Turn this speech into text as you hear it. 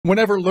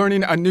Whenever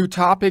learning a new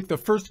topic, the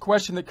first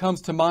question that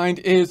comes to mind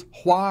is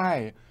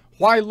why?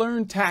 Why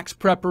learn tax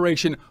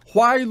preparation?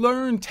 Why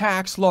learn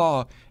tax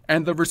law?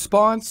 And the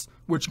response,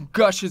 which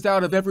gushes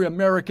out of every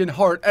American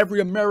heart, every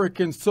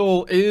American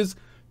soul, is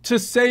to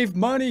save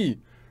money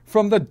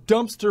from the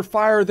dumpster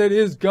fire that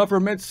is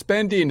government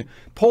spending,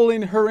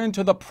 pulling her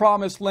into the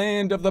promised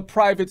land of the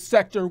private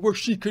sector where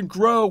she can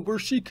grow, where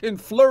she can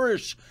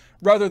flourish,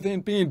 rather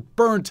than being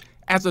burnt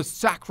as a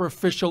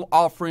sacrificial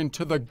offering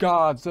to the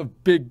gods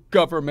of big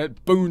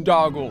government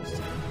boondoggles.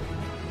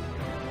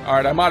 All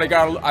right, I might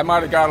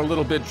have got a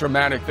little bit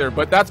dramatic there,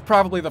 but that's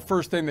probably the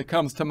first thing that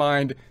comes to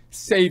mind: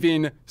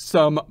 saving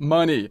some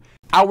money.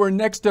 Our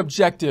next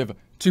objective: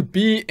 to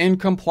be in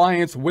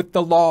compliance with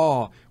the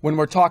law. When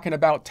we're talking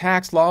about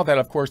tax law, that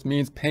of course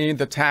means paying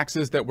the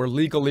taxes that we're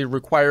legally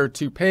required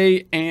to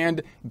pay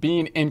and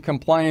being in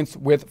compliance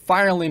with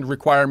filing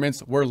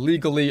requirements we're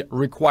legally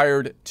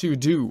required to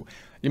do.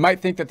 You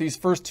might think that these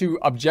first two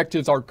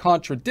objectives are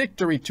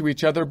contradictory to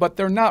each other, but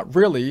they're not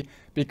really,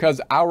 because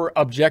our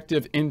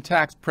objective in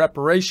tax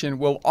preparation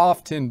will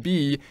often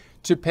be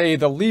to pay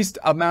the least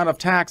amount of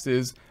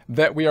taxes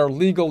that we are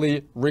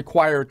legally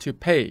required to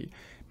pay.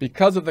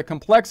 Because of the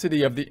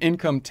complexity of the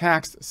income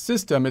tax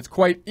system, it's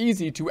quite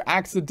easy to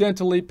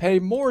accidentally pay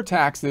more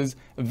taxes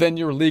than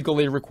you're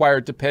legally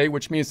required to pay,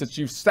 which means that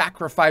you've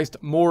sacrificed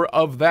more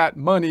of that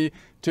money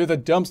to the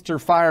dumpster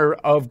fire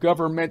of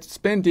government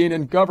spending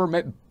and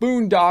government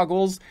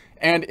boondoggles.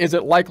 And is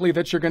it likely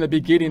that you're going to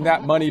be getting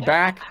that money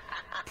back?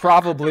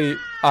 Probably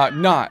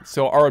not.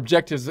 So our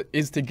objective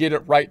is to get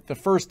it right the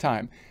first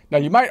time. Now,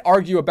 you might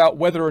argue about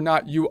whether or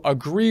not you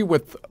agree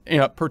with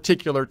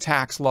particular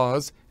tax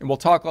laws, and we'll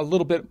talk a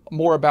little bit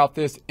more about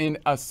this in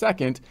a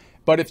second.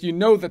 But if you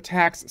know the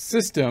tax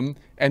system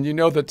and you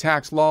know the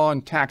tax law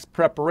and tax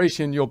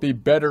preparation, you'll be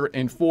better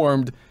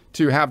informed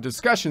to have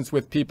discussions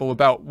with people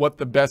about what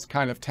the best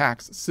kind of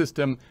tax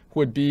system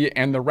would be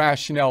and the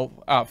rationale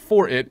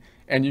for it.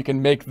 And you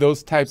can make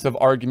those types of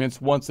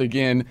arguments once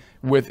again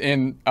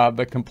within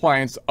the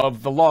compliance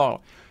of the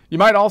law. You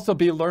might also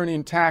be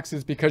learning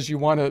taxes because you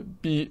want to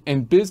be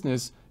in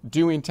business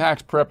doing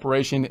tax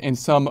preparation in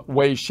some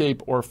way,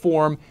 shape, or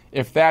form.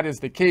 If that is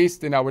the case,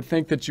 then I would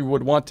think that you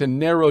would want to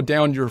narrow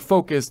down your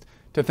focus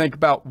to think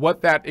about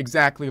what that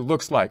exactly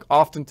looks like.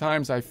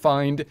 Oftentimes, I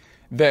find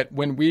that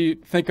when we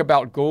think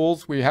about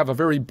goals, we have a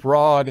very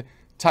broad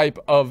type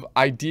of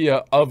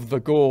idea of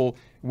the goal,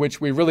 which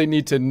we really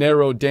need to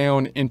narrow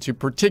down into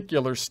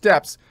particular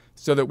steps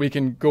so that we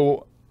can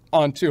go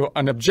onto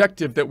an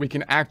objective that we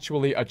can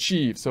actually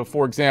achieve. So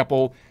for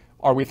example,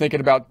 are we thinking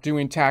about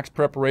doing tax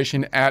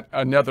preparation at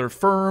another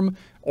firm,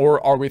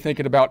 or are we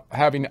thinking about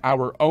having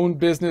our own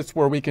business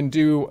where we can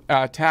do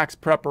tax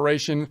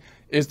preparation?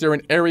 Is there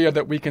an area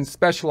that we can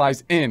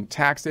specialize in?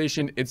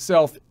 Taxation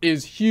itself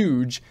is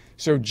huge,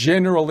 so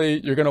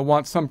generally you're going to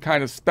want some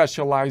kind of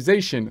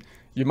specialization.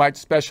 You might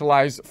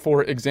specialize,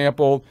 for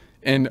example,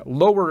 in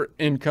lower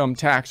income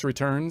tax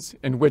returns,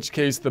 in which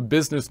case the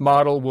business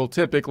model will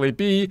typically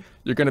be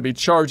you're going to be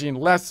charging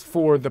less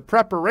for the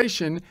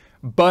preparation,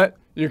 but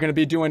you're going to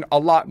be doing a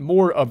lot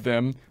more of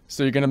them.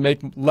 So you're going to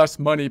make less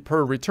money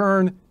per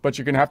return, but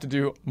you're going to have to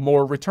do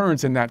more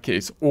returns in that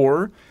case.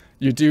 Or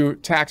you do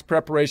tax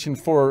preparation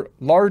for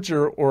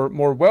larger or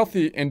more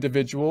wealthy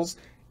individuals.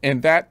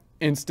 In that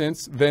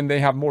instance, then they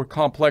have more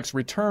complex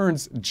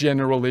returns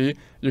generally.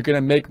 You're going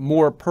to make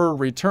more per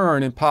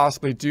return and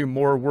possibly do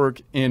more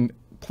work in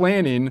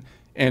planning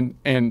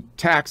and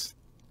tax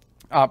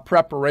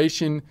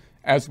preparation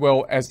as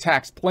well as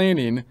tax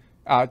planning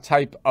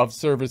type of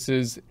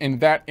services in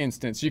that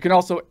instance. You can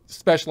also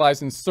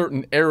specialize in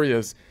certain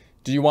areas.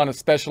 Do you want to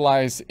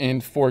specialize in,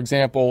 for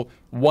example,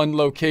 one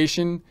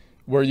location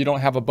where you don't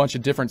have a bunch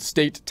of different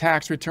state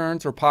tax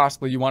returns, or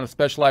possibly you want to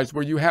specialize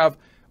where you have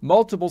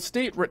multiple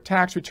state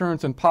tax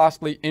returns and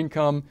possibly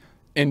income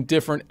in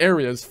different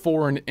areas?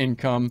 Foreign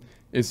income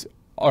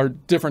are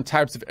different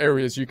types of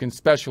areas you can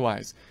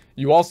specialize.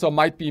 You also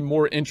might be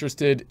more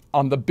interested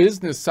on the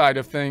business side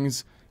of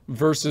things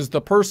versus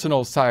the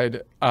personal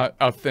side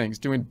of things,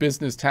 doing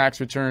business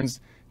tax returns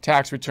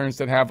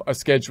that have a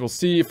Schedule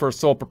C for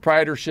sole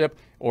proprietorship,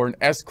 or an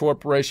S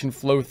corporation,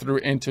 flow through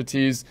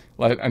entities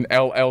like an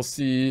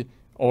LLC,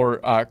 or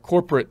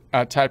corporate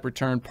type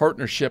return,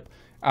 partnership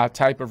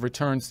type of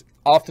returns.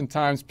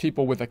 Oftentimes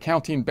people with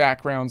accounting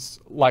backgrounds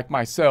like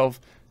myself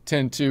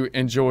tend to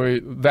enjoy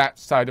that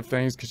side of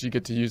things because you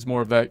get to use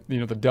more of that,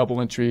 the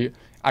double entry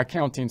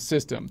accounting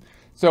system.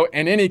 So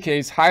in any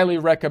case, highly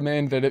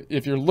recommend that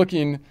if you're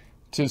looking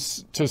to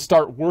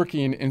start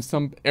working in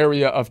some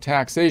area of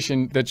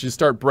taxation, that you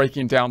start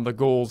breaking down the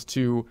goals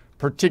to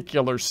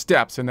particular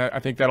steps, and I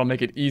think that'll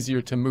make it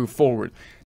easier to move forward.